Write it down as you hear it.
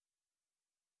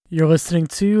You're listening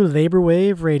to Labor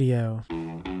Wave Radio.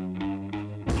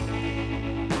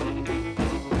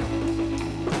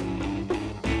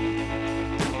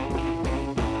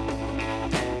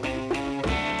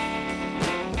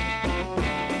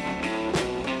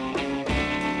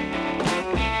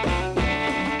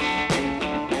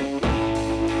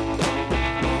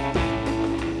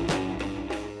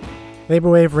 Labor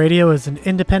Wave Radio is an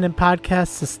independent podcast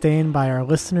sustained by our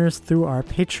listeners through our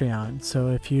Patreon. So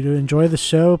if you enjoy the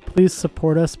show, please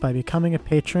support us by becoming a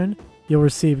patron. You'll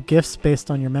receive gifts based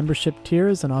on your membership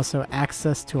tiers and also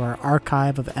access to our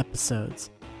archive of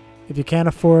episodes. If you can't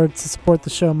afford to support the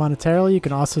show monetarily, you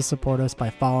can also support us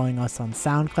by following us on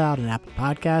SoundCloud and Apple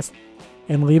Podcasts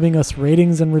and leaving us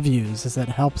ratings and reviews, as that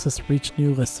helps us reach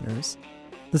new listeners.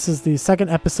 This is the second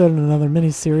episode in another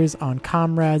mini-series on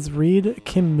Comrades Read,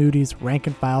 Kim Moody's Rank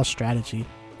and File Strategy.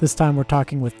 This time we're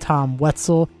talking with Tom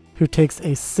Wetzel, who takes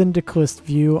a syndicalist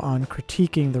view on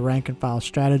critiquing the rank and file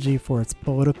strategy for its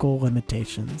political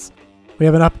limitations. We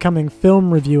have an upcoming film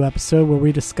review episode where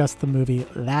we discuss the movie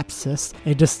Lapsus,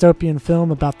 a dystopian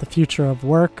film about the future of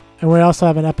work, and we also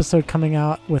have an episode coming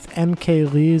out with M.K.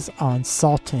 Lees on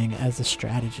salting as a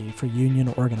strategy for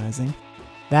union organizing.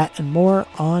 That and more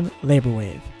on Labor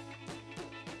Wave.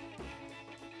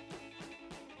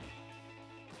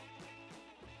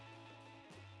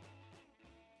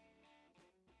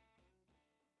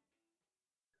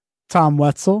 Tom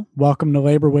Wetzel, welcome to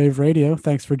Labor Wave Radio.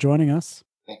 Thanks for joining us.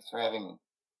 Thanks for having me.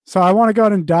 So I want to go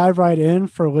ahead and dive right in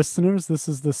for listeners. This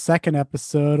is the second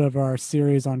episode of our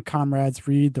series on Comrades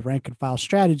Read, the Rank and File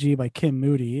Strategy by Kim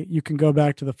Moody. You can go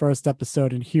back to the first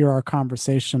episode and hear our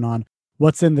conversation on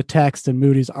what's in the text and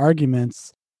Moody's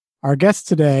arguments. Our guest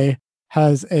today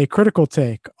has a critical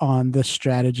take on this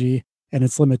strategy and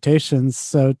its limitations.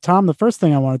 So, Tom, the first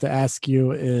thing I wanted to ask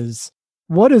you is,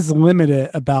 what is limited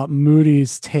about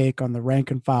Moody's take on the rank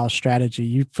and file strategy?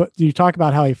 You talk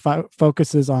about how he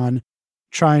focuses on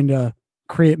trying to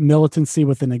create militancy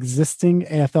within existing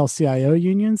AFL-CIO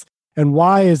unions, and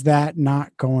why is that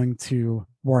not going to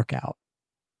work out?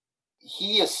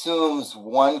 He assumes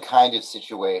one kind of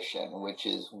situation, which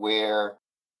is where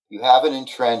you have an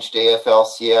entrenched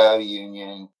AFL-CIO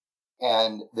union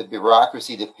and the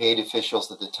bureaucracy, the paid officials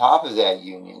at the top of that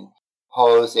union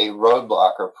pose a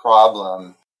roadblock or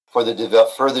problem for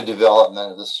the further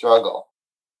development of the struggle.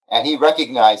 And he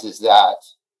recognizes that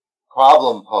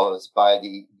problem posed by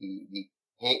the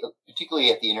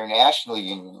particularly at the international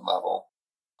union level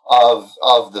of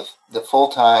the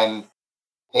full-time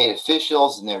paid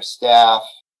officials and their staff,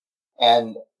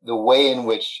 and the way in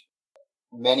which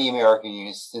many American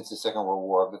unions since the Second World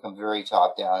War have become very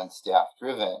top-down and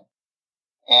staff-driven.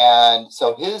 And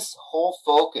so his whole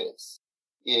focus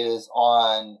is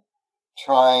on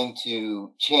trying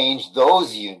to change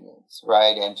those unions,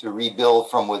 right, and to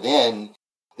rebuild from within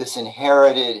this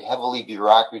inherited, heavily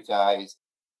bureaucratized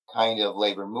kind of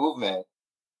labor movement.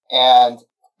 And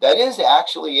that is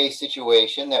actually a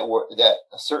situation that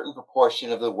a certain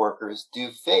proportion of the workers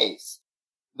do face.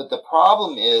 But the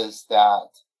problem is that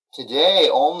today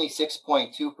only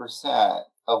 6.2%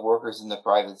 of workers in the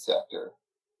private sector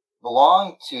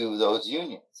belong to those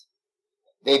unions.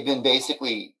 They've been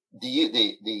basically,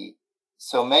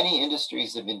 so many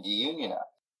industries have been deunionized.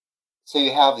 So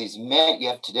you have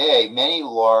today many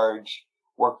large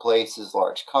workplaces,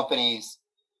 large companies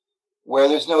where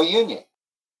there's no union.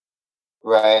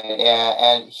 Right.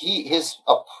 And his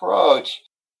approach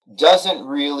doesn't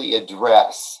really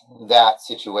address that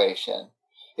situation.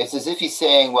 It's as if he's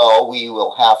saying, well, we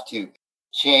will have to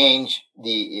change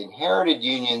the inherited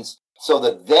unions so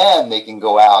that then they can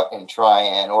go out and try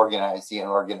and organize the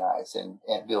unorganized and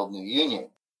build new unions.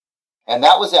 And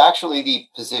that was actually the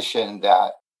position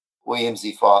that William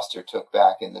Z. Foster took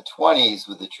back in the 1920s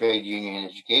with the Trade Union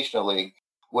Educational League,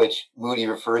 which Moody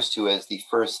refers to as the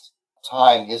first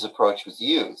time his approach was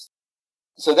used.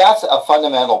 So that's a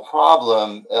fundamental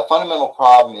problem. A fundamental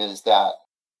problem is that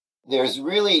there's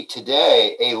really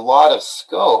today a lot of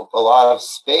scope, a lot of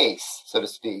space, so to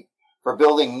speak, for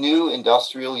building new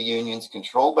industrial unions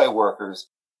controlled by workers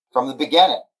from the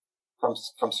beginning,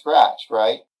 from scratch,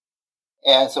 right?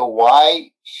 And so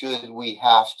why should we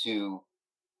have to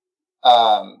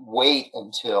wait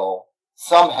until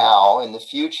somehow in the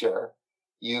future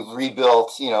you've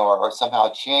rebuilt, or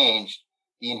somehow changed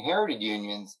the inherited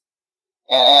unions?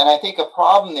 And I think a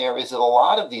problem there is that a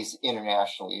lot of these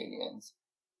international unions,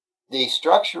 they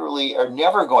structurally are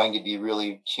never going to be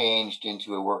really changed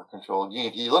into a worker-controlled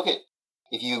union.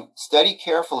 If you study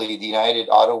carefully the United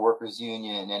Auto Workers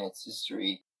Union and its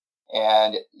history,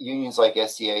 and unions like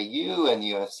SEIU and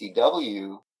the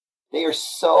UFCW, they are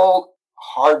so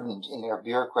hardened in their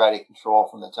bureaucratic control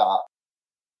from the top.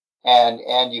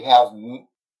 And you have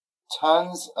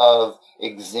tons of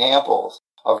examples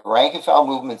of rank and file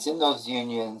movements in those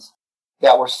unions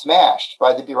that were smashed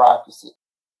by the bureaucracy.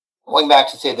 Going back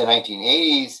to, say, the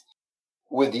 1980s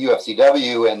with the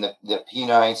UFCW and the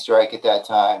P9 strike at that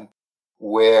time,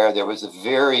 where there was a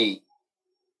very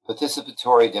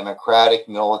participatory, democratic,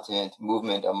 militant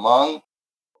movement among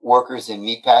workers in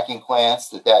meatpacking plants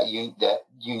that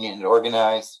union had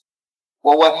organized.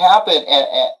 Well, what happened,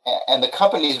 and the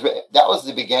companies, that was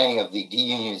the beginning of the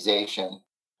deunionization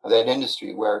of that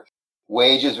industry, where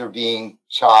wages were being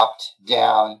chopped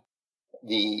down,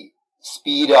 the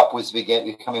speed up was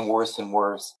becoming worse and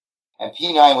worse, and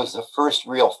P9 was the first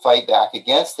real fight back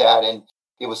against that, and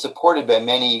it was supported by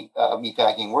many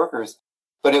meatpacking workers,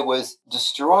 but it was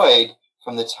destroyed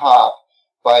from the top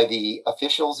by the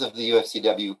officials of the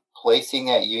UFCW placing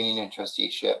that union in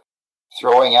trusteeship,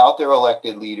 throwing out their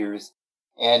elected leaders,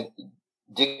 and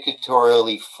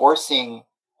dictatorially forcing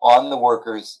on the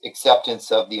workers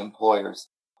acceptance of the employer's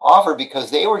offer,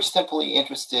 because they were simply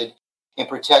interested in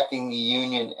protecting the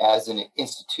union as an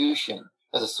institution,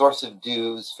 as a source of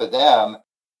dues for them.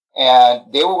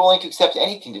 And they were willing to accept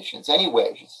any conditions, any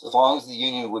wages, as long as the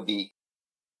union would be.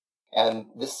 And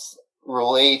this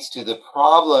relates to the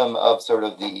problem of sort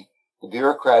of the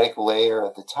bureaucratic layer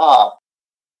at the top.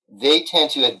 They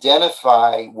tend to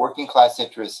identify working class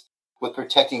interests with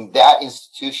protecting that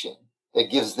institution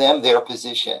that gives them their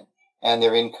position and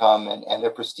their income and their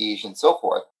prestige and so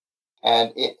forth.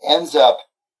 And it ends up,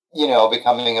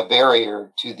 becoming a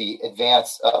barrier to the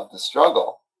advance of the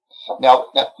struggle. Now,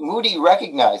 Moody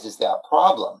recognizes that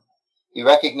problem. He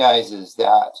recognizes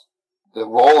that the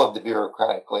role of the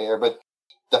bureaucratic layer, but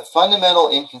the fundamental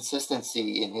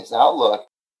inconsistency in his outlook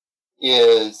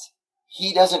is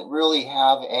he doesn't really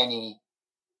have a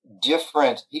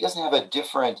different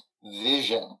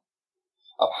vision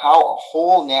of how a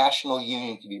whole national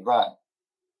union can be run.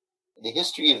 The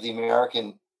history of the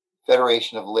American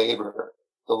Federation of Labor,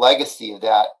 the legacy of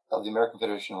the American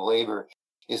Federation of Labor,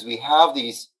 is we have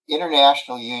these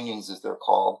international unions, as they're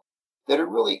called, that are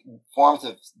really forms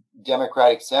of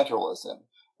democratic centralism,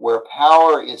 where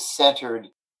power is centered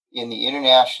in the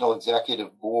International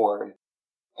Executive Board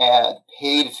and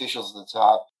paid officials at the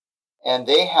top, and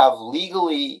they have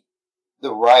legally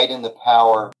the right and the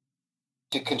power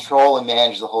to control and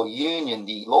manage the whole union.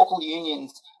 The local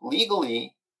unions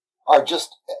legally are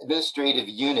just administrative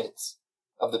units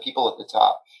of the people at the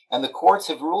top. And the courts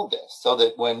have ruled this, so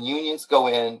that when unions go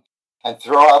in and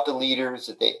throw out the leaders,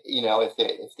 that they,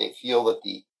 if they feel that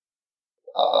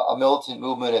a militant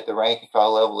movement at the rank and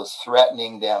file level is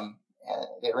threatening them and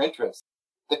their interests,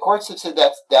 the courts have said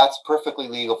that's perfectly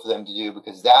legal for them to do,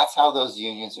 because that's how those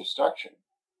unions are structured.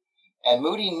 And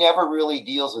Moody never really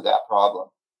deals with that problem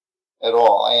at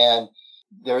all. And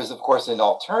there's, of course, an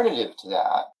alternative to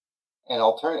that.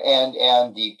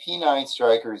 And the P9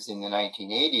 strikers in the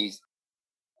 1980s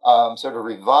sort of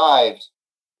revived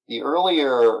the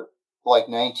earlier, like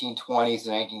 1920s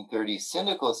and 1930s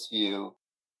syndicalist view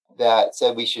that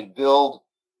said we should build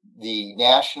the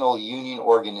national union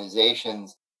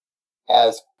organizations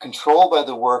as controlled by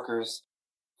the workers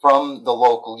from the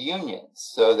local unions,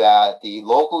 so that the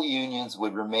local unions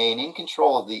would remain in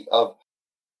control of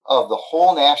the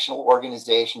whole national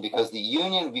organization, because the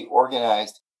union would be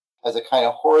organized as a kind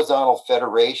of horizontal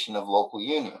federation of local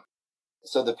unions.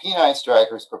 So the P9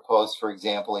 strikers proposed, for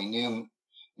example, a new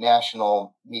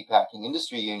national meatpacking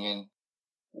industry union,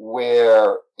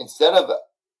 where instead of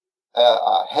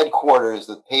headquarters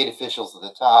with paid officials at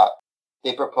the top,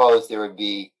 they proposed there would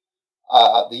be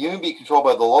the union be controlled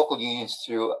by the local unions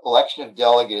through election of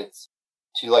delegates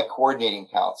to like coordinating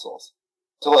councils.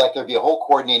 So like there'd be a whole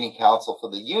coordinating council for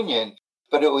the union,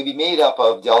 but it would be made up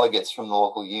of delegates from the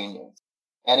local unions.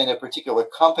 And in a particular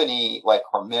company like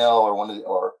Hormel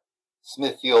or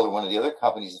Smithfield or one of the other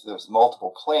companies, if there was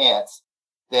multiple plants,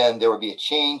 then there would be a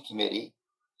chain committee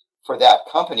for that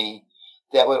company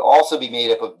that would also be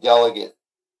made up of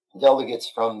delegates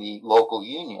from the local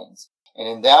unions. And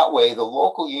in that way, the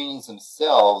local unions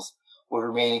themselves would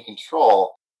remain in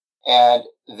control. And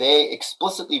they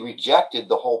explicitly rejected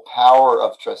the whole power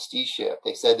of trusteeship.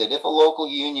 They said that if a local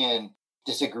union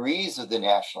disagrees with the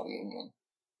national union,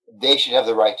 they should have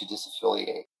the right to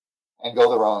disaffiliate and go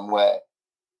their own way.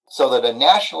 So that a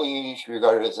national union should be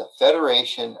regarded as a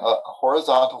federation, a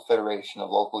horizontal federation of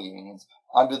local unions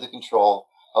under the control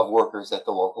of workers at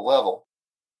the local level.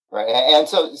 Right. And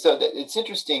so it's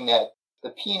interesting that the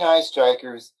P9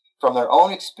 strikers, from their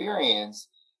own experience,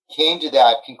 came to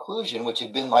that conclusion, which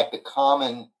had been like the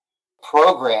common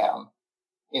program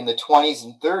in the 20s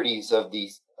and 30s of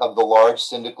of the large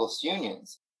syndicalist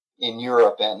unions in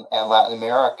Europe and Latin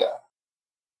America.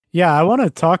 Yeah, I want to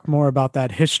talk more about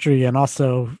that history and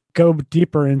also go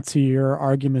deeper into your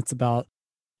arguments about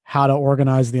how to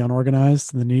organize the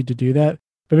unorganized and the need to do that.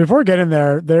 But before we get in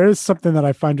there, there is something that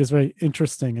I find just very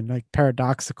interesting and like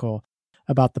paradoxical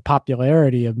about the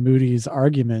popularity of Moody's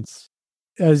arguments.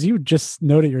 As you just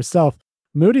noted yourself,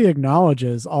 Moody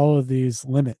acknowledges all of these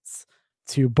limits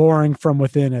to boring from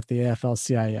within at the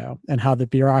AFL-CIO and how the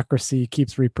bureaucracy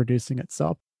keeps reproducing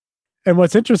itself. And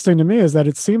what's interesting to me is that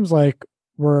it seems like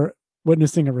we're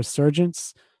witnessing a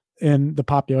resurgence in the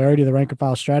popularity of the rank and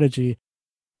file strategy.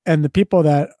 And the people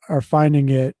that are finding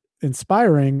it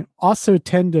inspiring also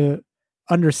tend to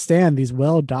understand these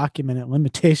well-documented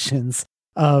limitations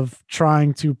of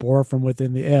trying to bore from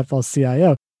within the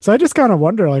AFL-CIO. So I just kind of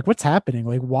wonder, like, what's happening?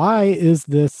 Like, why is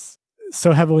this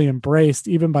so heavily embraced,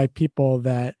 even by people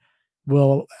that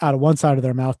will, out of one side of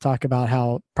their mouth, talk about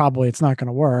how probably it's not going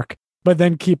to work, but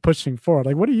then keep pushing forward?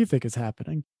 Like, what do you think is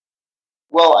happening?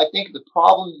 Well, I think the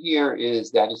problem here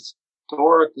is that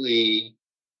historically,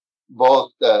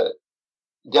 both the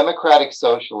democratic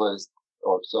socialists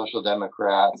or social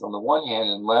democrats on the one hand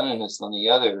and Leninists on the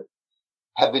other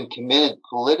have been committed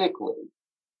politically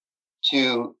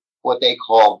to what they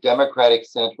call democratic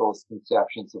centralist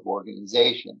conceptions of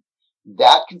organization.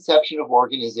 That conception of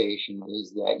organization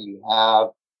is that you have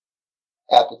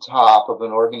at the top of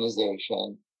an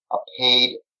organization a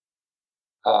paid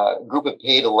group of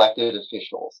paid elected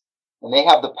officials, and they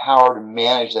have the power to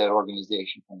manage that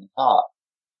organization from the top.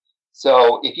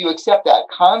 So if you accept that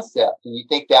concept and you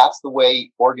think that's the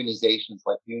way organizations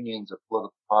like unions or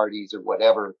political parties or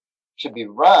whatever should be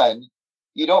run,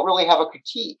 you don't really have a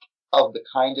critique of the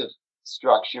kind of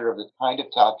structure, of the kind of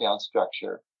top-down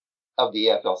structure of the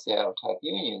AFL-CIO type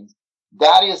unions.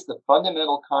 That is the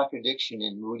fundamental contradiction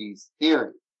in Moody's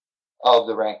theory of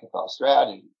the rank and file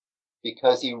strategy,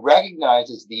 because he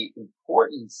recognizes the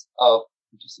importance of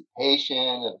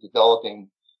participation, of developing,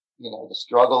 the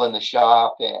struggle in the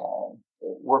shop and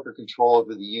worker control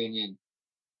over the union.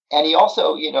 And he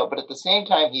also, but at the same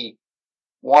time, he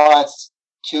wants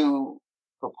to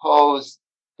propose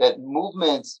that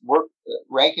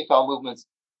rank and file movements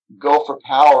go for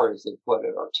power, as they put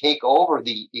it, or take over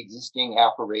the existing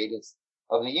apparatus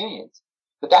of the unions.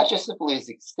 But that just simply is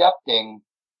accepting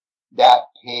that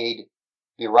paid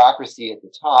bureaucracy at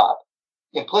the top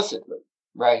implicitly,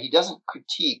 right? He doesn't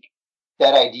critique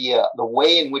that idea, the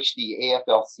way in which the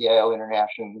AFL-CIO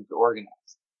international is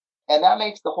organized. And that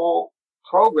makes the whole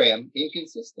program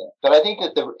inconsistent. But I think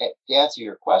that to answer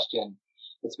your question,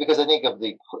 it's because I think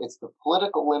it's the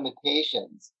political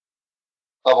limitations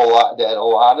of a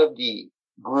lot of the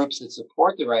groups that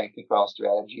support the rank and file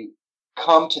strategy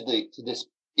come to this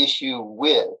issue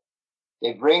with.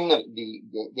 They bring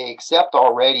they accept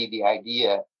already the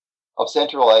idea of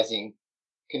centralizing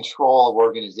control of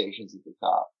organizations at the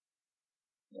top.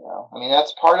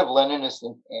 That's part of Leninist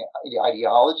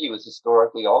ideology. Was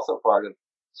historically also part of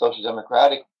social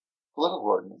democratic political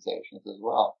organizations as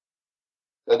well.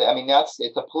 So,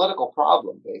 it's a political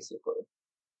problem, basically.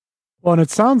 Well, and it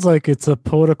sounds like it's a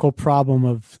political problem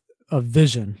of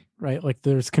vision, right? Like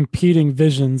there's competing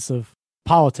visions of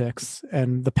politics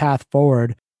and the path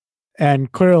forward.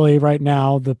 And clearly right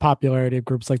now, the popularity of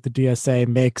groups like the DSA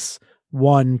makes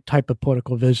one type of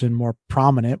political vision more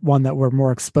prominent, one that we're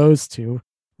more exposed to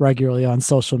regularly on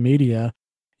social media.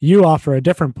 You offer a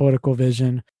different political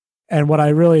vision. And what I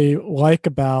really like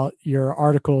about your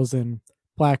articles in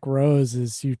Black Rose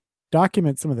is you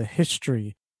document some of the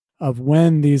history of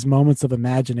when these moments of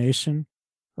imagination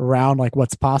around like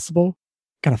what's possible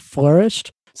kind of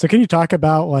flourished. So can you talk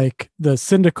about like the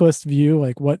syndicalist view,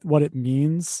 like what it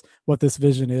means, what this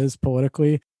vision is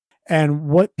politically, and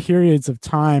what periods of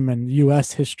time in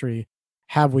U.S. history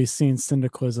have we seen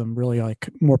syndicalism really like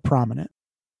more prominent?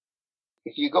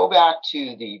 If you go back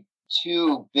to the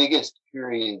two biggest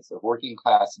periods of working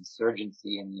class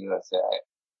insurgency in the USA,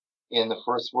 in the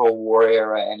First World War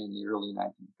era and in the early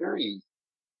 1930s,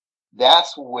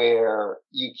 that's where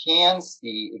you can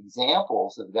see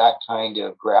examples of that kind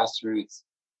of grassroots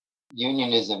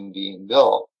unionism being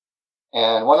built.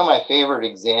 And one of my favorite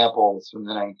examples from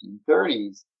the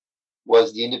 1930s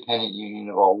was the Independent Union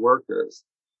of All Workers.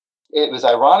 It was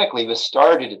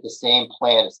started at the same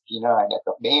plant as P9, at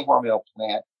the main Hormel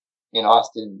plant in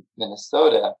Austin,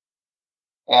 Minnesota.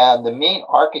 And the main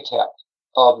architect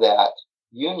of that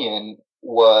union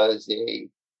was a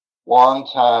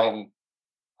longtime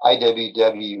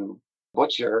IWW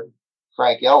butcher,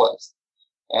 Frank Ellis.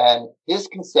 And his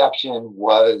conception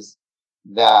was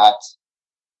that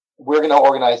we're going to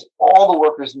organize all the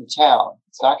workers in town.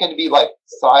 It's not going to be like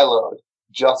siloed.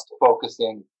 just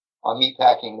focusing on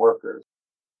meatpacking workers.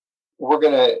 We're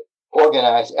going to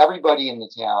organize everybody in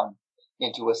the town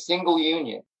into a single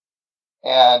union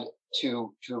and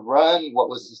to run what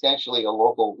was essentially a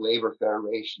local labor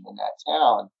federation in that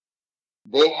town.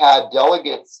 They had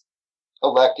delegates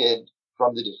elected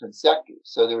from the different sectors.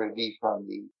 So there would be from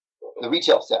the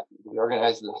retail sector. They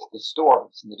organized the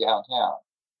stores in the downtown.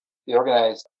 They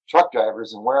organized truck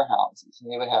drivers and warehouses.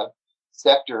 And they would have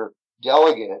sector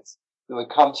delegates who would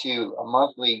come to a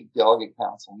monthly delegate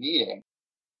council meeting.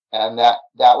 And that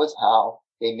was how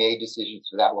they made decisions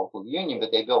for that local union.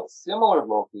 But they built similar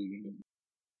local unions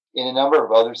in a number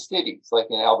of other cities, like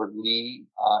in Albert Lea,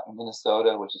 in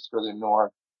Minnesota, which is further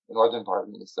north, the northern part of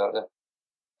Minnesota.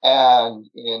 And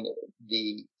in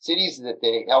the cities that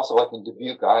they also, like in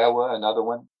Dubuque, Iowa, another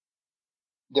one,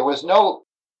 there was no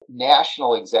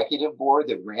national executive board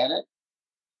that ran it.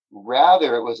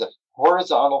 Rather, it was a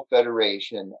horizontal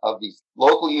federation of these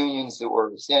local unions that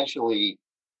were essentially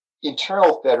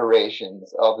internal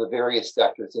federations of the various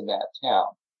sectors in that town.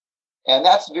 And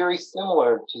that's very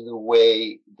similar to the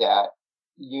way that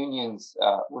unions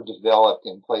were developed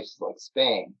in places like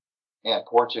Spain and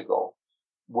Portugal,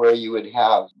 where you would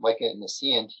have, like in the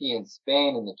CNT in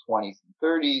Spain in the 20s and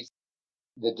 30s,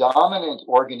 the dominant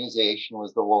organization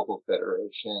was the local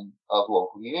federation of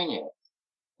local unions.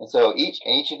 And so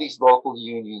each of these local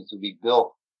unions would be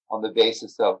built on the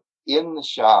basis of in the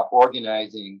shop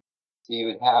organizing. So you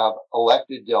would have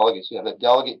elected delegates, you have a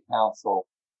delegate council,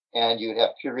 and you would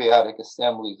have periodic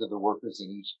assemblies of the workers in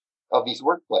each of these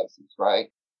workplaces, right?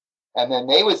 And then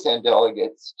they would send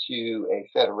delegates to a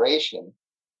federation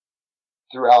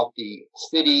throughout the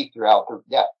city, throughout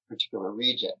that particular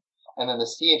region. And then the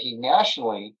CNT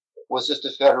nationally was just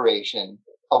a federation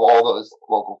of all those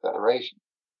local federations.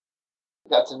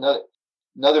 That's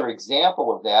another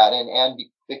example of that. And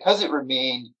because it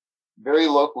remained very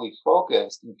locally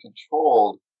focused and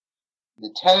controlled,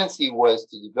 the tendency was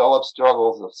to develop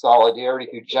struggles of solidarity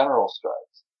through general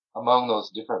strikes among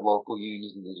those different local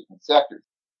unions in the different sectors,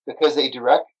 because they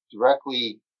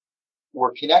directly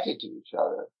were connected to each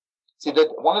other. See, that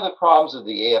one of the problems of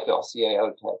the AFL-CIO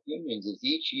type unions is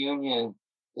each union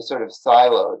is sort of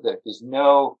siloed. There's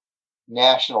no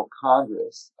national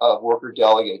congress of worker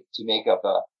delegates to make up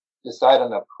decide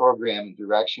on a program and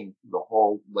direction for the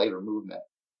whole labor movement.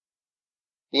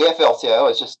 The AFL-CIO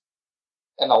is just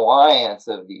an alliance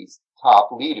of these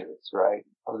top leaders, right,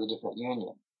 of the different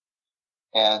unions.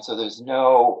 And so there's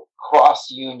no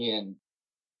cross-union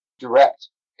direct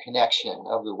connection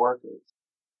of the workers.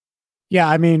 Yeah,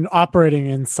 I mean, operating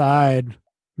inside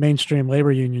mainstream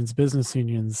labor unions, business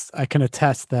unions, I can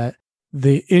attest that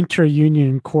the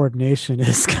inter-union coordination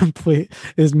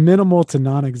is minimal to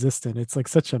non-existent. It's like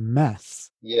such a mess.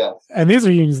 Yeah. And these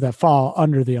are unions that fall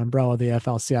under the umbrella of the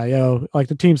AFL-CIO. Like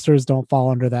the Teamsters don't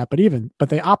fall under that, but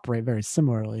they operate very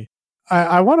similarly.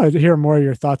 I want to hear more of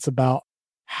your thoughts about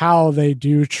how they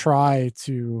do try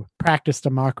to practice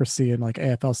democracy in like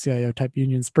AFL-CIO type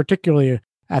unions, particularly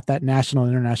at that national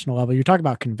and international level. You talk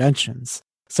about conventions.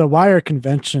 So why are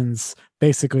conventions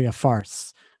basically a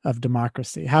farce of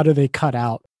democracy? How do they cut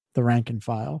out the rank and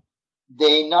file?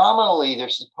 They're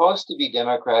supposed to be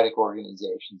democratic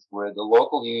organizations where the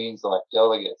local unions elect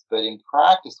delegates. But in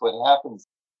practice, what happens,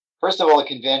 first of all, the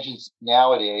conventions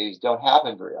nowadays don't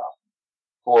happen very often.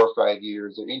 4 or 5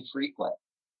 years, they're infrequent.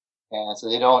 And so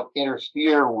they don't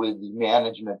interfere with the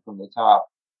management from the top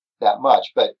that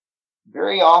much. But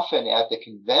very often at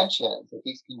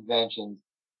these conventions,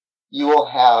 you will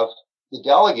have the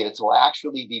delegates will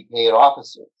actually be paid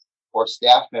officers or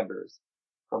staff members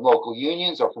from local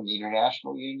unions or from the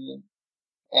international union.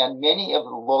 And many of the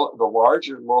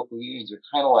larger local unions are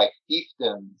kind of like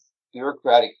fiefdoms,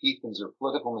 bureaucratic fiefdoms or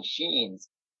political machines.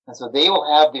 And so they will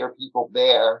have their people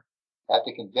there at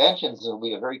the conventions, and it'll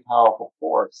be a very powerful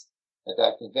force at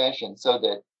that convention, so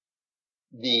that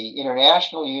the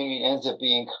international union ends up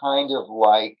being kind of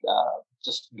like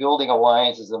just building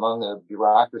alliances among the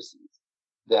bureaucracies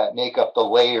that make up the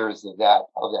layers of that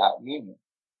union.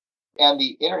 And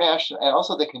the international and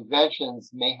also the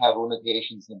conventions may have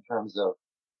limitations in terms of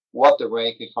what the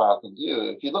rank and file can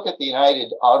do. If you look at the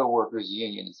United Auto Workers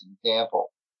Union as an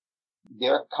example,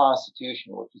 their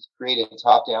constitution, which was created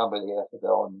top down by the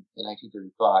AFL in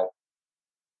 1935,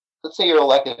 let's say you're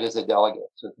elected as a delegate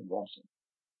to a convention,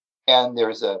 and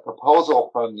there's a proposal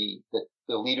from the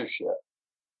leadership.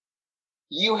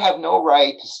 You have no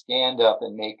right to stand up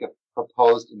and make a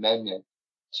proposed amendment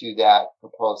to that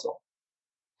proposal.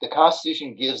 The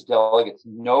Constitution gives delegates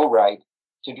no right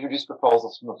to introduce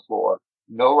proposals from the floor,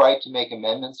 no right to make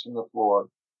amendments from the floor,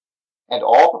 and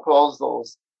all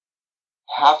proposals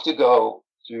have to go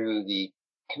through the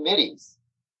committees,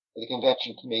 the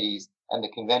convention committees, and the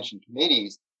convention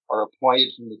committees are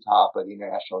appointed from the top of the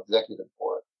International Executive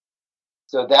Board.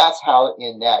 So that's how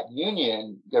in that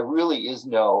union, there really is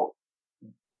no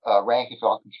rank and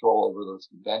file control over those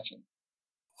conventions.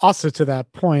 Also, to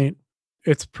that point,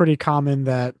 it's pretty common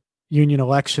that union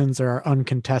elections are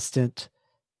uncontested.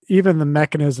 Even the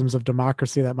mechanisms of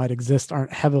democracy that might exist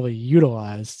aren't heavily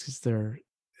utilized because they're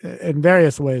in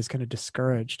various ways kind of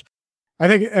discouraged.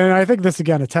 I think this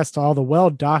again attests to all the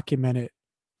well-documented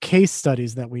case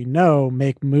studies that we know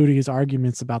make Moody's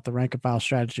arguments about the rank and file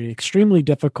strategy extremely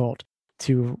difficult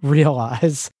to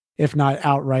realize, if not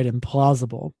outright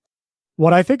implausible.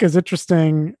 What I think is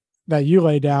interesting that you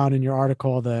lay down in your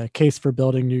article, The Case for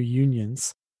Building New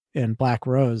Unions in Black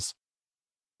Rose,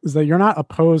 is that you're not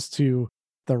opposed to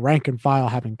the rank and file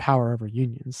having power over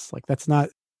unions. Like, that's not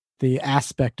the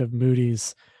aspect of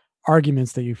Moody's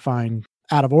arguments that you find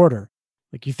out of order.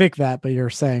 Like, you think that, but you're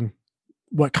saying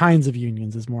what kinds of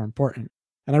unions is more important.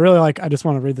 And I just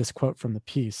want to read this quote from the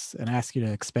piece and ask you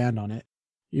to expand on it.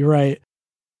 You write,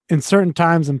 "In certain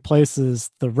times and places,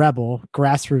 the rebel,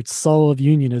 grassroots soul of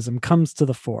unionism comes to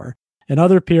the fore. In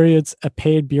other periods, a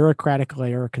paid bureaucratic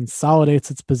layer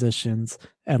consolidates its positions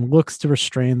and looks to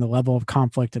restrain the level of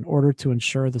conflict in order to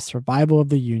ensure the survival of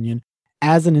the union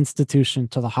as an institution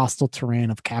to the hostile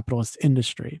terrain of capitalist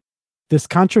industry. This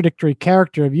contradictory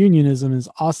character of unionism is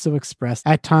also expressed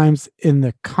at times in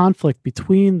the conflict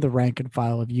between the rank and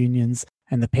file of unions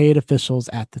and the paid officials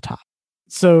at the top."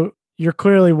 So you're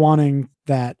clearly wanting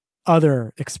that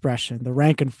other expression, the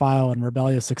rank and file and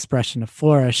rebellious expression, to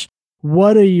flourish.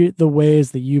 What are the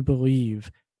ways that you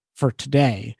believe for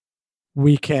today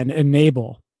we can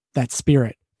enable that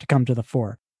spirit to come to the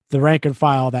fore? The rank and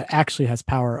file that actually has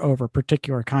power over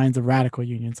particular kinds of radical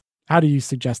unions. How do you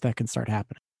suggest that can start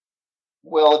happening?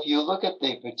 Well, if you look at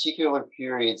the particular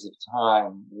periods of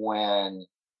time when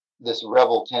this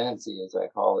rebel tendency, as I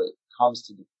call it, comes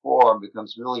to the fore and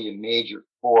becomes really a major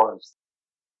force,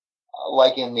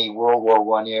 like in the World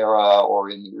War I era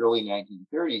or in the early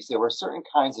 1930s, there were certain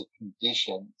kinds of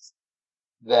conditions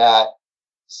that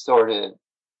sort of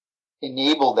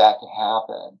enabled that to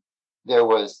happen. There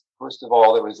was, first of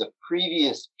all, there was a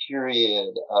previous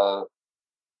period of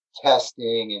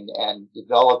testing and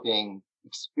developing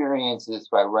experiences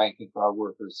by rank and file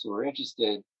workers who were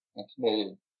interested and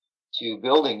committed to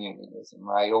building unionism,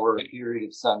 right, over a period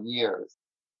of some years.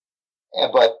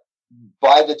 But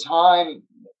by the time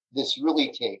this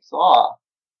really takes off,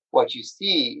 what you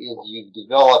see is you've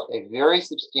developed a very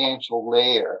substantial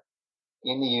layer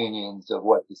in the unions of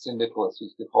what the syndicalists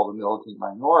used to call the militant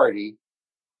minority,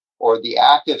 or the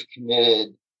active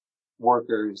committed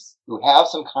workers who have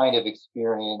some kind of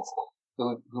experience,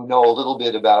 who know a little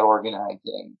bit about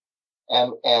organizing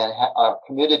and are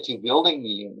committed to building the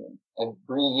union and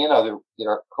bringing in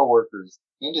their coworkers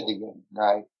into the union,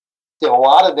 right? There are a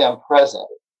lot of them present.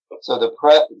 So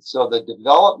the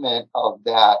development of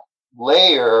that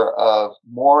layer of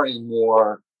more and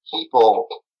more people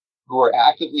who are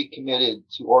actively committed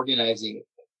to organizing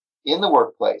in the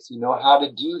workplace, who know how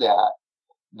to do that,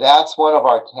 that's one of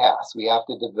our tasks. We have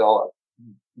to develop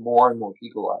more and more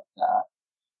people like that.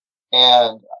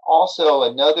 And also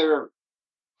another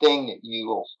thing that you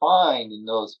will find in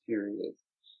those periods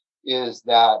is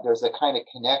that there's a kind of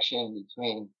connection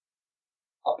between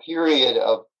a period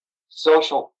of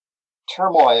social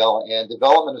turmoil and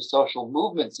development of social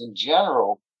movements in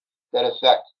general that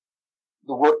affect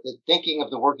the thinking of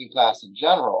the working class in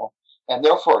general. And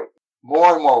therefore,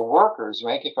 more and more workers,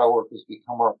 rank and file workers,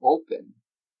 become more open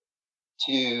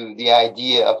to the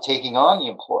idea of taking on the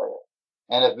employer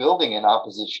and of building an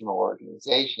oppositional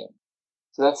organization.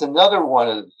 So that's another one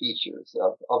of the features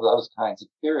of those kinds of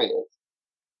periods,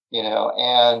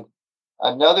 and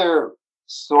another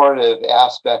sort of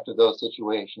aspect of those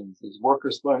situations is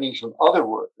workers learning from other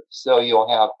workers. So you'll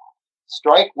have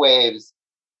strike waves,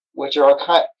 which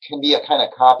can be a kind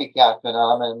of copycat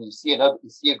phenomenon. You see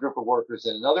a group of workers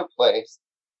in another place.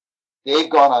 They've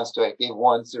gone on strike. They've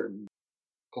won certain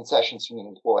concessions from the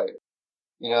employer,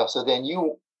 so then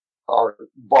you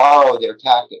borrow their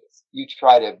tactics. You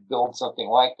try to build something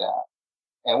like that.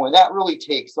 And when that really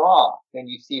takes off, then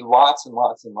you see lots and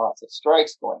lots and lots of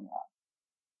strikes going on.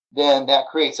 Then that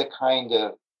creates a kind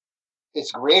of,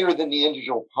 it's greater than the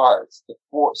individual parts, the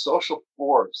social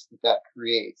force that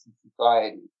creates in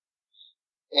society.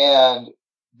 And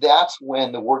that's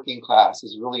when the working class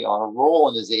is really on a roll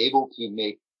and is able to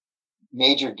make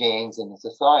major gains in the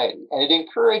society. And it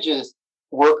encourages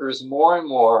workers more and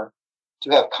more to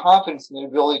have confidence in their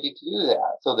ability to do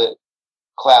that, so that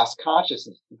class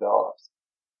consciousness develops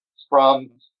from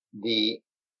the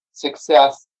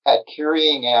success at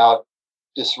carrying out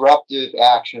disruptive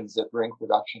actions that bring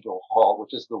production to a halt,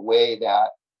 which is the way that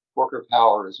worker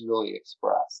power is really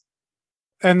expressed.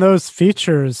 And those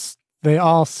features, they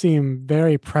all seem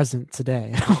very present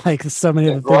today. Like so many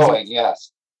They're of the things. growing,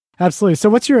 yes. Absolutely. So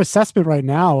what's your assessment right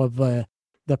now of the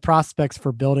prospects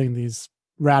for building these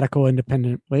radical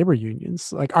independent labor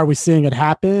unions? Like, are we seeing it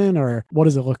happen, or what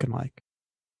is it looking like?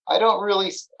 I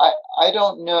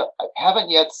don't know. I haven't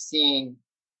yet seen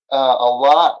a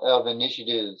lot of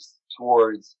initiatives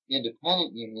towards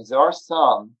independent unions. There are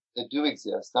some that do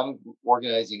exist. Some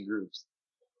organizing groups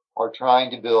are trying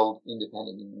to build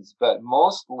independent unions, but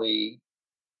most of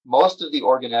the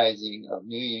organizing of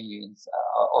new unions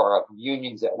or of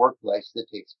unions at workplace that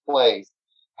takes place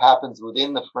happens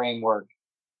within the framework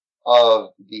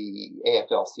of the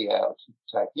AFL-CIO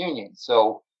type union.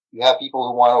 So you have people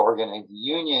who want to organize a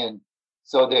union,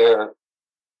 so their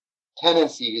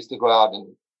tendency is to go out and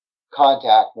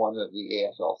contact one of the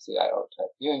AFL-CIO type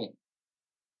unions.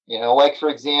 Like for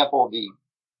example, the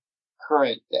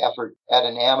effort at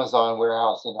an Amazon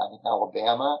warehouse in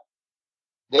Alabama,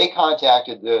 they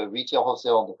contacted the Retail,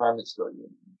 Wholesale, and Department Store Union,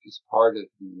 which is part of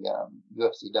the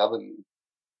UFCW.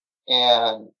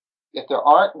 And if there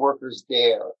aren't workers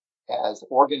there as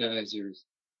organizers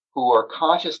who are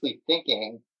consciously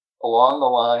thinking along the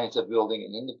lines of building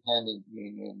an independent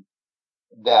union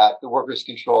that the workers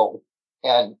control,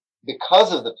 and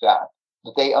because of the fact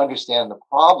that they understand the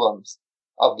problems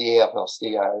of the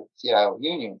AFL-CIO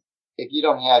union, if you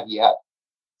don't have yet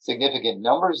significant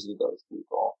numbers of those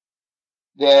people,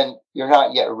 then you're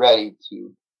not yet ready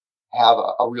to have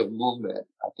a real movement,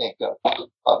 I think,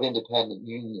 of independent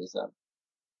unionism.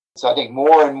 So I think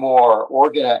more and more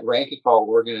rank and file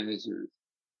organizers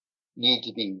need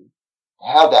to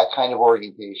have that kind of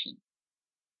orientation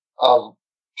of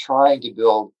trying to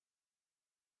build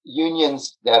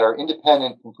unions that are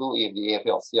independent completely of the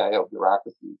AFL-CIO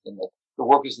bureaucracies, and that the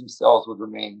workers themselves would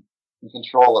remain in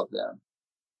control of them.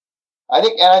 I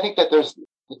think that there's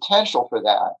potential for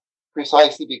that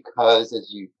precisely because,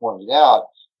 as you pointed out,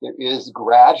 there is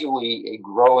gradually a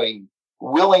growing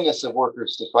willingness of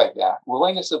workers to fight back,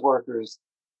 willingness of workers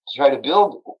to try to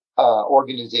build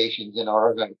organizations in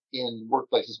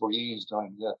workplaces where unions don't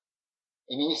exist.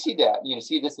 I mean, you see that. You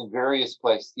see this in various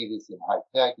places. You see this in high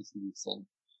tech. You see this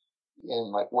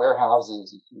in like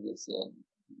warehouses. You see this in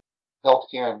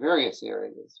healthcare and various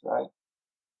areas, right?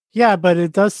 Yeah, but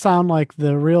it does sound like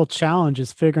the real challenge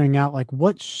is figuring out like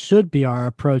what should be our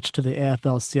approach to the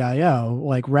AFL-CIO,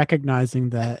 like recognizing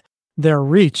that their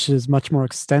reach is much more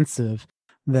extensive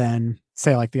than,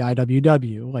 say, like the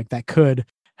IWW, like that could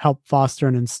help foster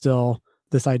and instill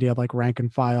this idea of like rank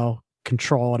and file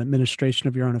control and administration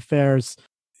of your own affairs.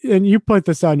 And you put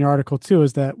this out in your article too,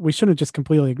 is that we shouldn't just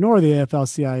completely ignore the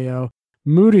AFL-CIO.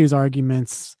 Moody's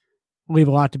arguments leave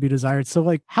a lot to be desired. So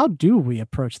like, how do we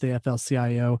approach the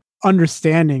AFL-CIO,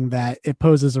 understanding that it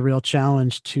poses a real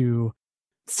challenge to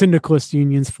syndicalist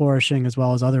unions flourishing as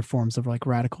well as other forms of like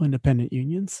radical independent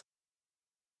unions?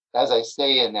 As I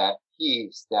say in that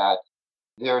piece, that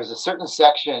there is a certain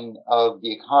section of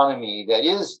the economy that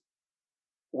is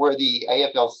where the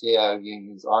AFL-CIO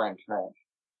unions are entrenched.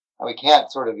 And we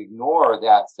can't sort of ignore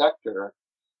that sector.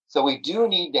 So we do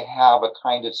need to have a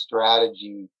kind of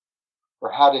strategy for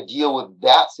how to deal with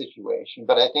that situation.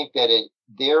 But I think that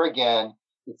there again,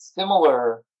 it's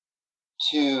similar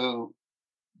to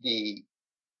the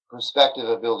perspective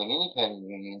of building independent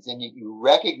unions, and you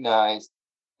recognize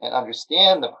and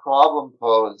understand the problem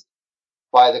posed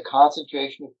by the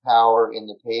concentration of power in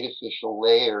the paid official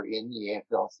layer in the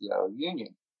AFL-CIO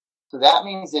union. So that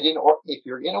means that if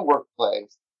you're in a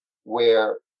workplace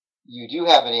where you do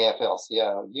have an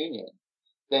AFL-CIO union,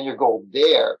 then your goal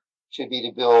there should be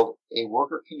to build a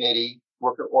worker committee,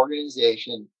 worker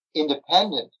organization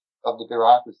independent of the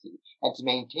bureaucracy and to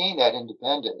maintain that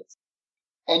independence.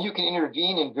 And you can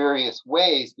intervene in various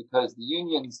ways because the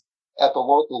unions at the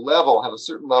local level have a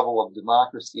certain level of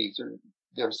democracy.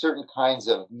 There are certain kinds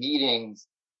of meetings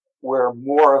where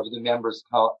more of the members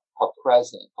are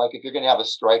present. Like if you're going to have a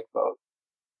strike vote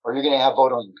or you're going to have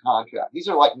vote on the contract. These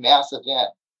are like mass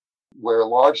events where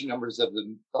large numbers of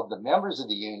the members of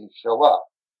the union show up,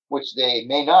 which they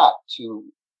may not to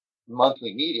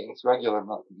monthly meetings, regular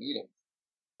monthly meetings.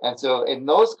 And so in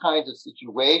those kinds of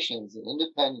situations, an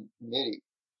independent committee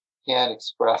can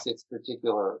express its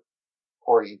particular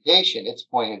orientation, its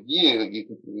point of view. You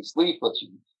can produce leaflets,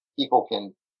 people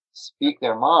can speak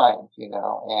their mind,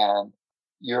 and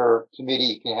your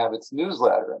committee can have its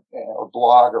newsletter or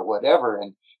blog or whatever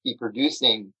and be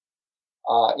producing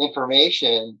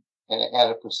information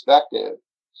and a perspective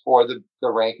for the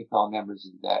rank and file members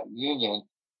of that union.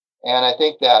 And I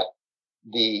think that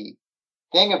the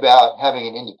thing about having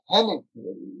an independent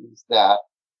committee is that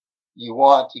you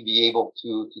want to be able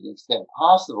to the extent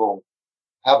possible,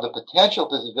 have the potential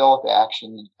to develop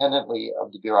action independently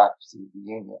of the bureaucracy of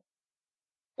the union.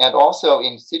 And also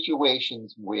in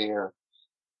situations where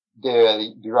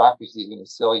the bureaucracy is going to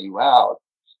sell you out,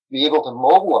 be able to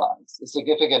mobilize a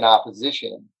significant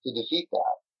opposition to defeat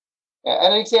that.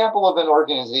 And an example of an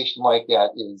organization like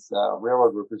that is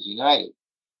Railroad Workers United,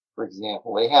 for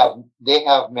example. They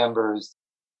have members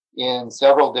in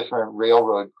several different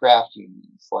railroad craft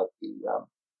unions, like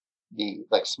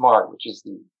like SMART, which is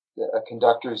the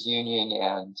conductors union,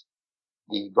 and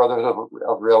the Brotherhood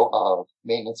of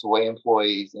Maintenance Away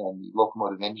Employees, and the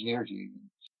Locomotive Engineers Union.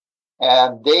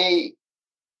 And they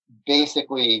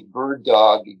basically bird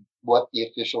dog what the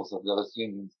officials of those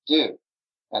unions do.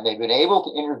 And they've been able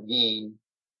to intervene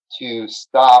to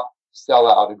stop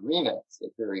sellout agreements at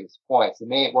various points.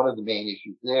 One of the main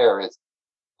issues there is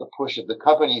the push of the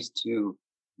companies to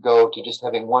go to just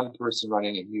having one person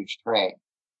running a huge train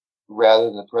rather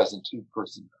than the present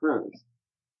two-person crews.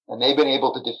 And they've been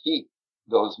able to defeat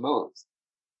those moves,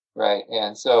 right?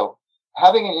 And so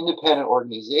having an independent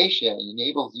organization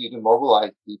enables you to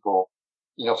mobilize people,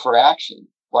 for action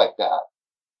like that.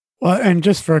 Well, and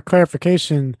just for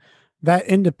clarification, that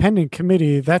independent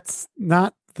committee, that's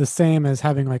not the same as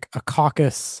having like a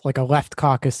caucus, like a left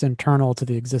caucus internal to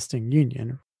the existing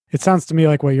union. It sounds to me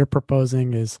like what you're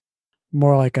proposing is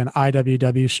more like an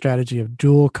IWW strategy of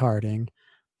dual carding,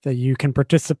 that you can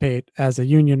participate as a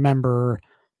union member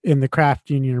in the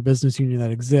craft union or business union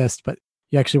that exists, but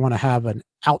you actually want to have an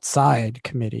outside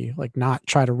committee, like not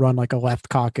try to run like a left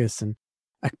caucus and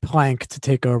a plank to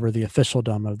take over the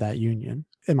officialdom of that union.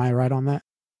 Am I right on that?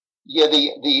 Yeah,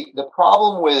 the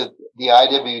problem with the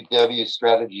IWW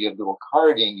strategy of dual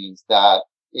carding is that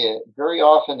very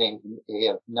often they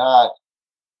have not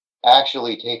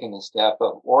actually taken the step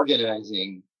of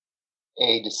organizing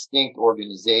a distinct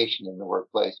organization in the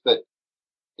workplace, but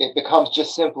it becomes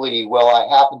just simply, well, I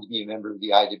happen to be a member of the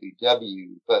IWW,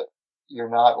 but you're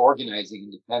not organizing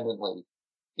independently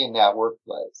in that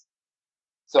workplace.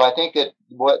 So I think that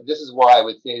this is why I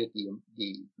would say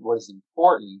that what is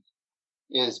important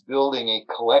is building a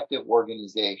collective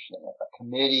organization, a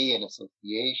committee, an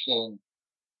association,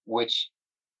 which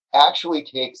actually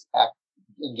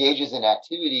engages in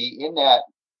activity in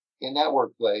that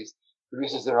workplace,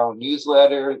 produces their own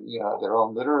newsletter, their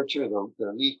own literature,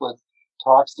 their leaflets,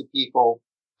 talks to people,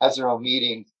 has their own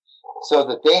meetings, so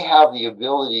that they have the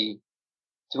ability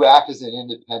to act as an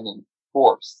independent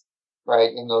force,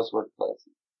 right, in those workplaces,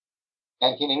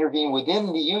 and can intervene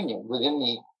within the union, within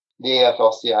the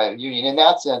AFL-CIO union. In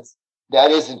that sense,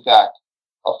 that is in fact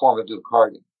a form of dual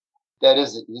carding. That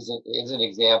is an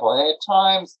example. And at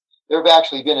times, there have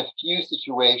actually been a few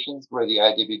situations where the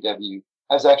IWW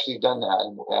has actually done that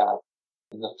in the past.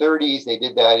 In the 30s, they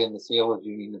did that in the Sailors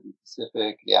Union of the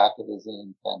Pacific. They acted as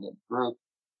an independent group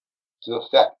to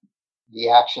affect the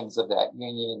actions of that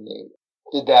union.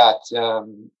 They did that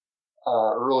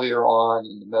earlier on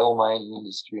in the metal mining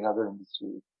industry and other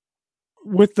industries.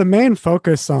 With the main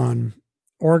focus on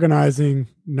organizing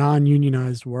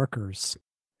non-unionized workers,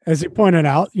 as you pointed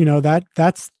out,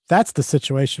 that's the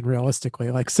situation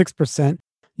realistically. Like 6%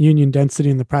 union density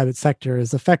in the private sector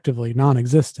is effectively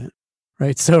non-existent,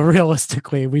 right? So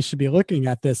realistically, we should be looking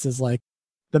at this as like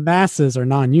the masses are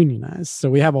non-unionized. So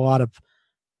we have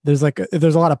there's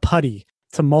a lot of putty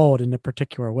to mold into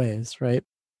particular ways, right?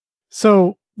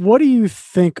 So what do you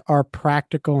think are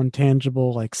practical and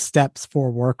tangible like steps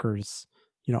for workers,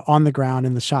 on the ground,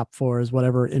 in the shop floors,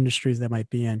 whatever industries they might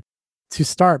be in, to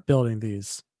start building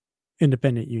these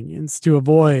independent unions to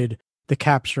avoid the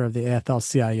capture of the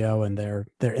AFL-CIO and their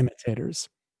imitators?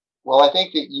 Well, I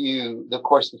think that of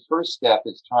course, the first step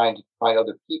is trying to find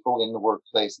other people in the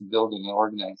workplace and building and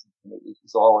organizing committees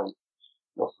is always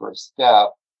the first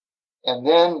step. And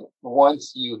then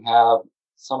once you have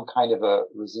some kind of a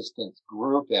resistance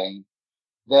grouping,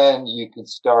 then you can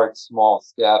start small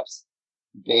steps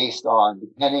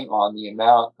depending on the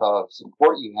amount of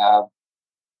support you have.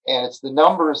 And it's the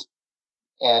numbers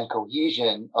and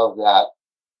cohesion of that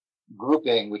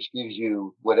grouping which gives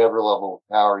you whatever level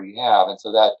of power you have. And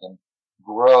so that can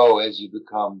grow as you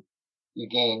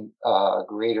gain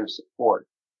greater support.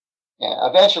 And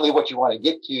eventually what you want to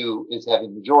get to is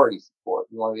having majority support.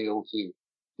 You want to be able to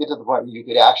get to the point where you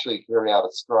could actually carry out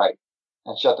a strike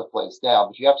and shut the place down.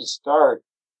 But you have to start,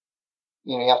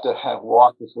 you have to have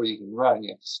walk before you can run.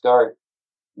 You have to start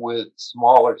with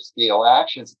smaller scale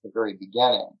actions at the very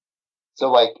beginning.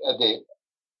 So like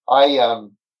I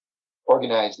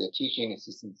organized a teaching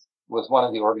assistants, was one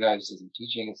of the organizers of the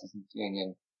teaching assistants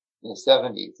union in the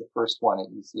 70s, the first one at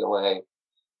UCLA.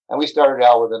 And we started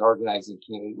out with an organizing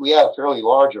community. We had a fairly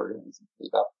large organizing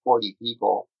community, about 40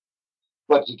 people.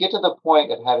 But to get to the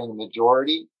point of having a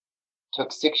majority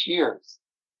took 6 years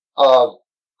of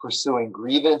pursuing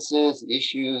grievances,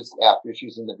 after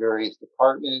issues in the various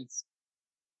departments.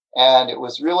 And it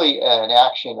was really an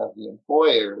action of the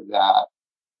employer that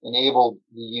enabled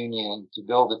the union to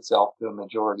build itself to a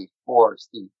majority force.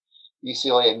 The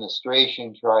UCLA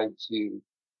administration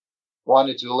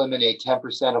wanted to eliminate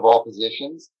 10% of all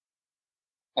positions.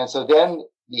 And so then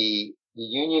the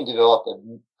union developed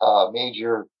a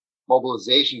major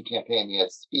mobilization campaign. They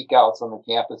had speak outs on the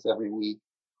campus every week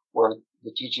where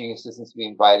the teaching assistants would be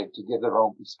invited to give their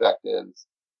own perspectives.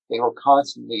 They were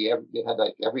constantly, they had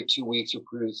like every 2 weeks were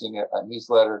producing a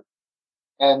newsletter.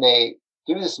 And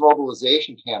through this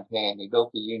mobilization campaign, they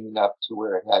built the union up to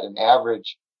where it had an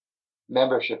average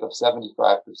membership of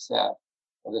 75%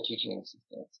 of the teaching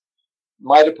assistants.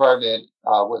 My department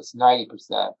was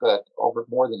 90%, but over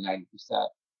more than 90%.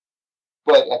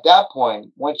 But at that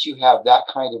point, once you have that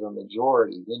kind of a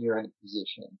majority, then you're in a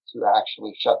position to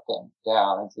actually shut them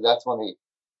down. And so that's when they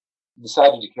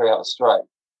decided to carry out a strike.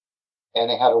 And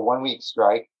they had a 1-week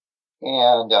strike.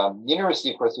 And the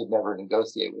university, of course, would never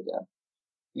negotiate with them.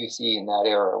 UC in that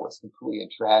era was completely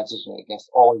intransigent against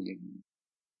all unions.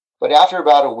 But after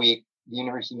about a week, the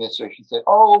university administration said,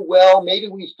 oh, well, maybe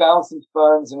we found some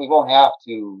funds and we won't have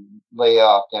to lay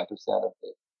off 10%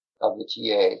 of the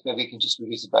TAs. Maybe we can just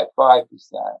reduce it by 5%.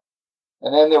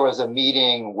 And then there was a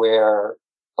meeting where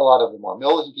a lot of the more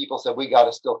militant people said, we got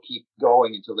to still keep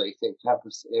going until they say 10%.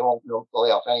 They won't lay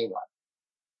off anyone.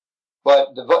 But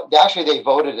actually they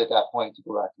voted at that point to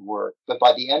go back to work. But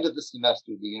by the end of the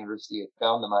semester, the university had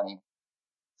found the money.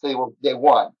 So they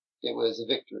won. It was a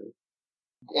victory.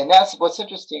 And that's what's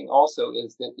interesting also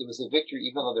is that it was a victory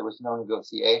even though there was no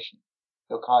negotiation.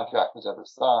 No contract was ever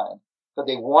signed. But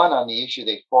they won on the issue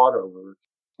they fought over.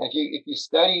 And if you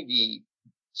study the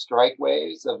strike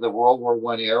waves of the World War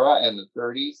I era and the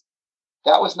 30s,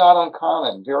 that was not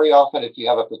uncommon. Very often, if you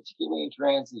have a particularly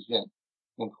intransigent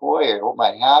employer, what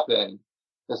might happen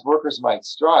is workers might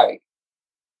strike.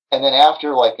 And then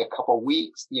after like a couple of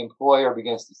weeks, the employer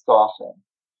begins to soften.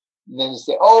 And then you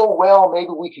say, oh, well,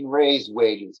 maybe we can raise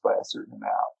wages by a certain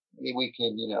amount. Maybe we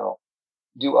can,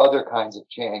 do other kinds of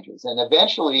changes. And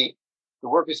eventually, the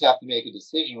workers have to make a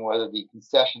decision whether the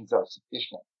concessions are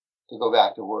sufficient to go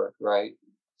back to work, right?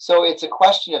 So it's a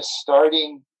question of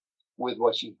starting with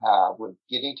what you have, with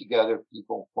getting together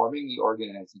people, forming the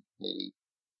organizing committee,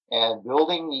 and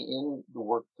building in the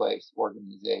workplace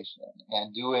organization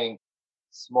and doing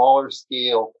smaller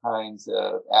scale kinds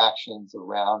of actions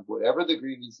around whatever the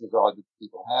grievances are that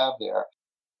people have there.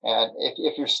 And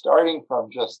if you're starting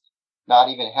from just not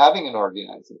even having an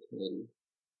organizing committee,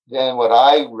 then what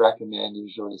I recommend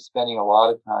usually is spending a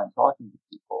lot of time talking to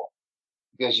people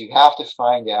because you have to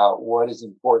find out what is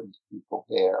important to people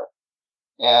there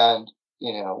and,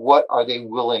 what are they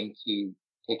willing to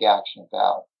take action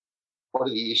about? What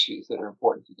are the issues that are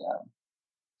important to them?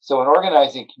 So an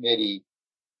organizing committee,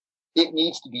 it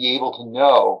needs to be able to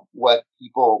know what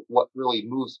really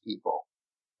moves people,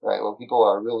 right? What people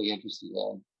are really interested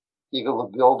in, be able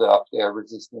to build up their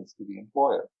resistance to the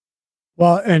employer.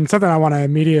 Well, and something I want to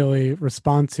immediately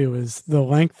respond to is the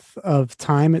length of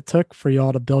time it took for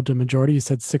y'all to build a majority. You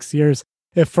said 6 years.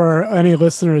 If for any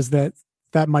listeners that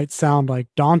might sound like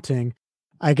daunting,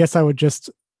 I guess I would just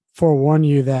forewarn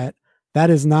you that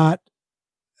is not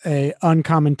a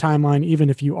uncommon timeline, even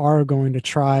if you are going to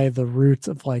try the route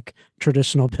of like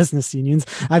traditional business unions.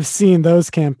 I've seen those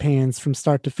campaigns from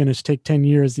start to finish take 10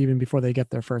 years even before they get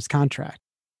their first contract.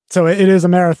 So it is a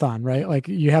marathon, right? Like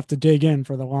you have to dig in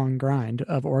for the long grind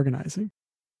of organizing.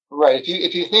 Right.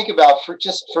 If you think about, for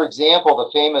example,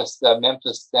 the famous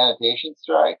Memphis sanitation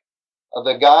strike,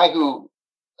 the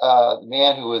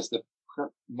man who was the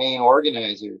main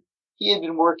organizer, he had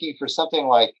been working for something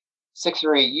like 6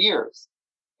 or 8 years.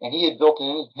 And he had built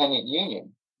an independent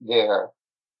union there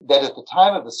that at the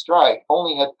time of the strike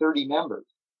only had 30 members.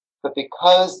 But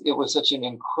because it was such an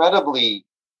incredibly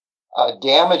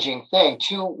damaging thing,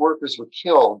 2 workers were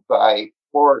killed by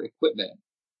poor equipment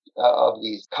of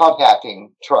these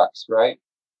compacting trucks, right?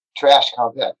 Trash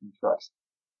compacting trucks.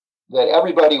 That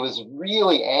everybody was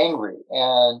really angry.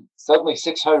 And suddenly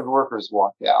 600 workers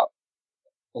walked out.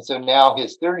 And so now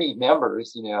his 30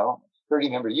 members,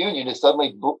 30-member union is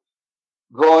suddenly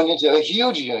growing into a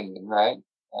huge union, right?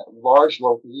 A large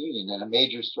local union and a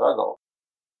major struggle.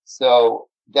 So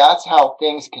that's how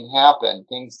things can happen.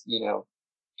 Things,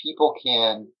 people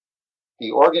can be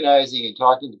organizing and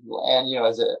talking to people. And,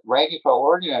 as a rank and file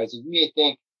organizer, you may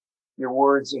think, your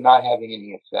words are not having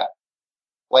any effect.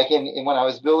 Like when I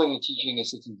was building the teaching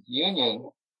assistants union,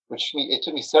 it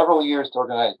took me several years to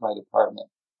organize my department.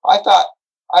 I thought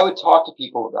I would talk to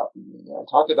people about the union and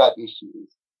talk about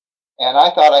issues, and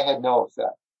I thought I had no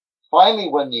effect. Finally,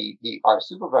 when our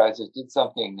supervisors did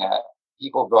something that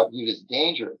people viewed as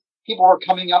dangerous, people were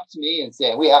coming up to me and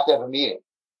saying, "We have to have a meeting,"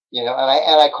 and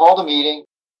I called a meeting,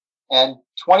 and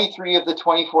 23 of the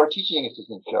 24 teaching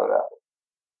assistants showed up.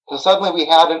 So suddenly we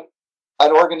had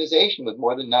an organization with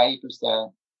more than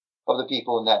 90% of the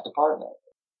people in that department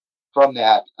from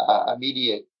that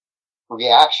immediate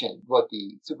reaction, what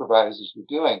the supervisors were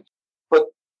doing. But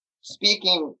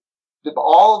speaking of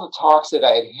all the talks that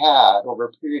I had over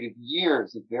a period of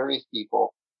years with various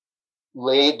people,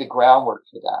 laid the groundwork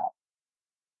for that.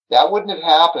 That wouldn't have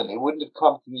happened. They wouldn't have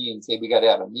come to me and say, "We got to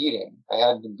have a meeting." I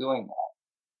hadn't been doing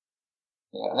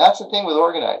that. And that's the thing with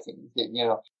organizing. That,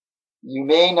 you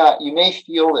may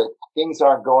feel that things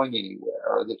aren't going anywhere,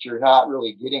 or that you're not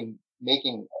really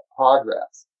making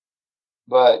progress,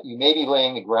 but you may be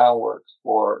laying the groundwork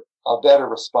for a better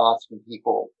response from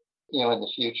people, in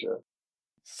the future.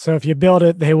 So if you build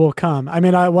it, they will come. I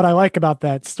mean, what I like about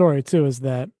that story too is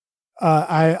that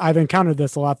I've encountered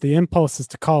this a lot. The impulse is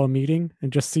to call a meeting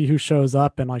and just see who shows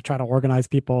up and like try to organize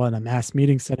people in a mass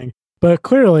meeting setting. But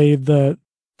clearly, the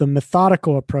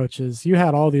methodical approach is you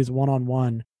had all these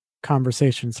one-on-one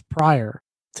conversations prior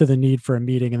to the need for a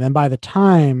meeting, and then by the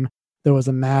time there was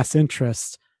a mass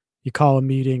interest, you call a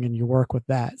meeting and you work with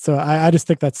that. So I just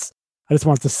think I just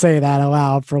want to say that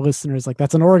aloud for listeners. Like,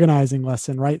 that's an organizing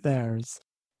lesson right there.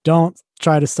 Don't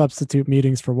try to substitute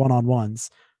meetings for one-on-ones.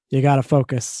 You got to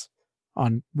focus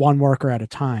on one worker at a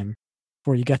time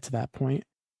before you get to that point.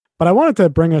 But I wanted to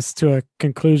bring us to a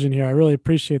conclusion here. I really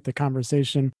appreciate the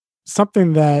conversation.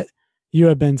 Something that you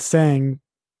have been saying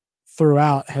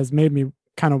throughout has made me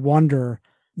kind of wonder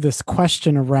this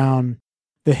question around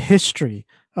the history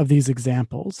of these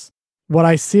examples. What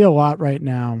I see a lot right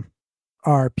now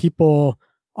are people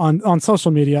on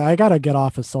social media. I got to get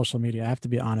off of social media, I have to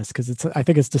be honest, because I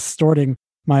think it's distorting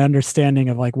my understanding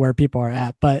of like where people are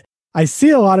at. But I see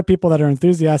a lot of people that are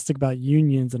enthusiastic about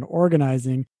unions and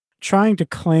organizing, trying to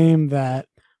claim that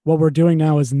what we're doing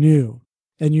now is new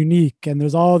and unique, and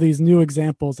there's all these new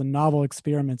examples and novel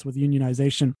experiments with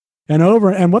unionization.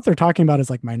 And what they're talking about is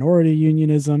like minority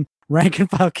unionism, rank and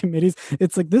file committees.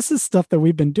 It's like, this is stuff that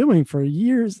we've been doing for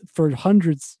years, for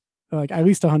hundreds, like at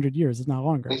least 100 years, if not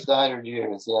longer. At least 100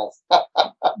 years, yes.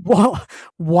 Well,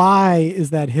 why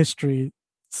is that history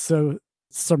so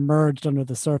submerged under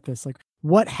the surface? Like,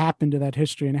 what happened to that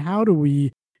history, and how do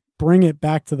we bring it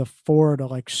back to the fore to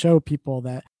like show people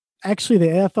that actually the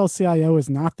AFL-CIO is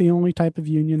not the only type of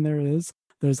union there is.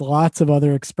 There's lots of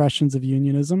other expressions of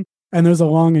unionism, and there's a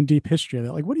long and deep history of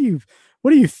it. Like, what do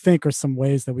you think are some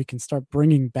ways that we can start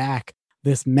bringing back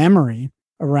this memory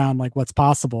around like what's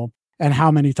possible and how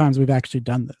many times we've actually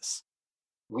done this?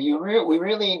 We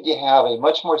really need to have a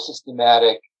much more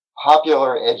systematic,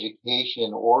 popular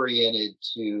education oriented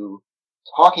to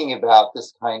talking about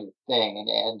this kind of thing.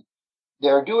 And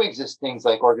there do exist things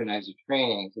like organizer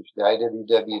trainings, which the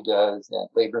IWW does and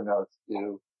Labor Notes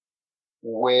do,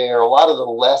 where a lot of the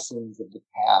lessons of the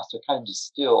past are kind of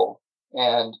distilled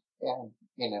and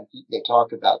they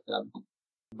talk about them.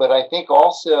 But I think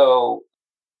also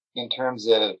in terms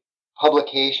of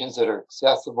publications that are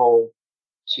accessible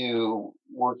to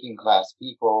working class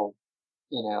people,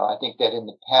 I think that in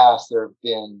the past there have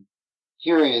been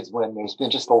periods when there's been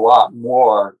just a lot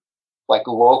more like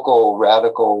local,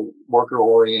 radical,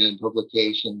 worker-oriented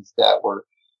publications that were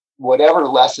whatever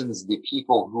lessons the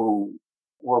people who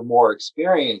were more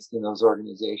experienced in those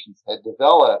organizations had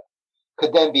developed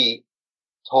could then be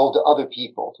told to other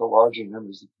people, to larger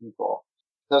numbers of people.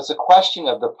 So it's a question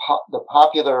of the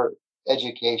popular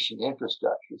education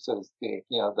infrastructure, so to speak,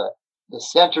 the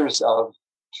centers of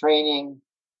training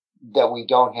that we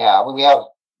don't have. We have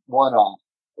one-off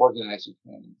organizer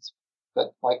trainings,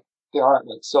 but like there aren't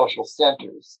like social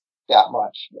centers that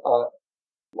much.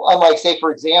 Unlike, say,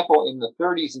 for example, in the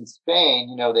 30s in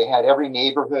Spain, they had every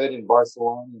neighborhood in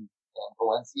Barcelona and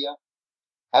Valencia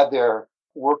had their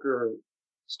worker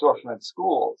storefront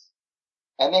schools,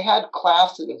 and they had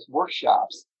classes,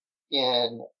 workshops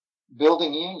in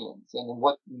building unions and in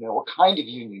what kind of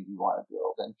union you want to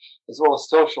build, and as well as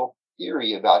social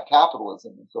theory about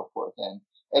capitalism and so forth, and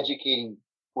educating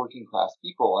working class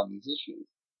people on these issues.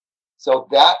 So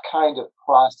that kind of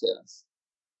process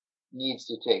needs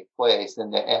to take place.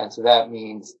 And so that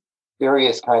means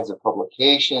various kinds of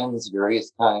publications,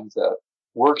 various kinds of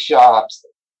workshops,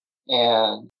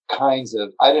 and kinds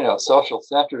of, social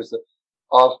centers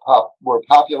where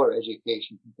popular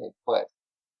education can take place.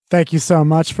 Thank you so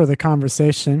much for the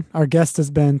conversation. Our guest has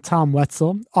been Tom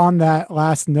Wetzel. On that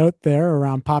last note there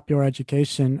around popular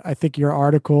education, I think your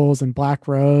articles in Black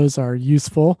Rose are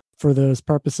useful for those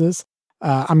purposes.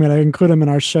 I'm going to include them in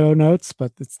our show notes,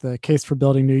 but it's the case for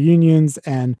building new unions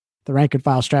and the rank and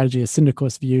file strategy, a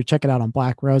syndicalist view. Check it out on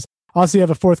Black Rose. Also, you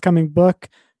have a forthcoming book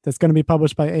that's going to be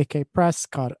published by AK Press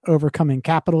called Overcoming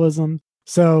Capitalism.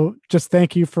 So just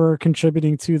thank you for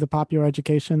contributing to the popular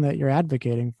education that you're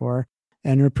advocating for,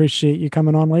 and appreciate you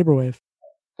coming on Labor Wave.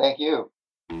 Thank you.